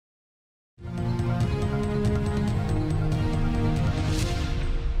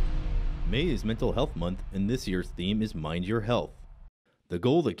May is Mental Health Month, and this year's theme is Mind Your Health. The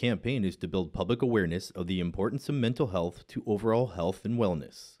goal of the campaign is to build public awareness of the importance of mental health to overall health and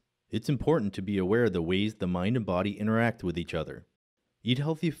wellness. It's important to be aware of the ways the mind and body interact with each other. Eat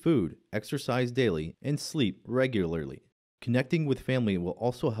healthy food, exercise daily, and sleep regularly. Connecting with family will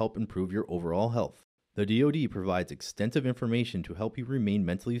also help improve your overall health. The DoD provides extensive information to help you remain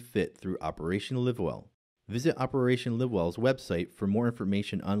mentally fit through Operation LiveWell. Visit Operation LiveWell's website for more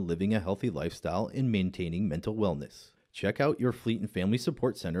information on living a healthy lifestyle and maintaining mental wellness. Check out your Fleet and Family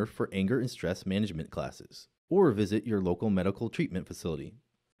Support Center for anger and stress management classes, or visit your local medical treatment facility.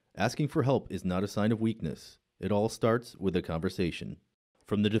 Asking for help is not a sign of weakness. It all starts with a conversation.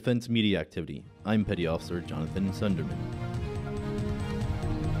 From the Defense Media Activity, I'm Petty Officer Jonathan Sunderman.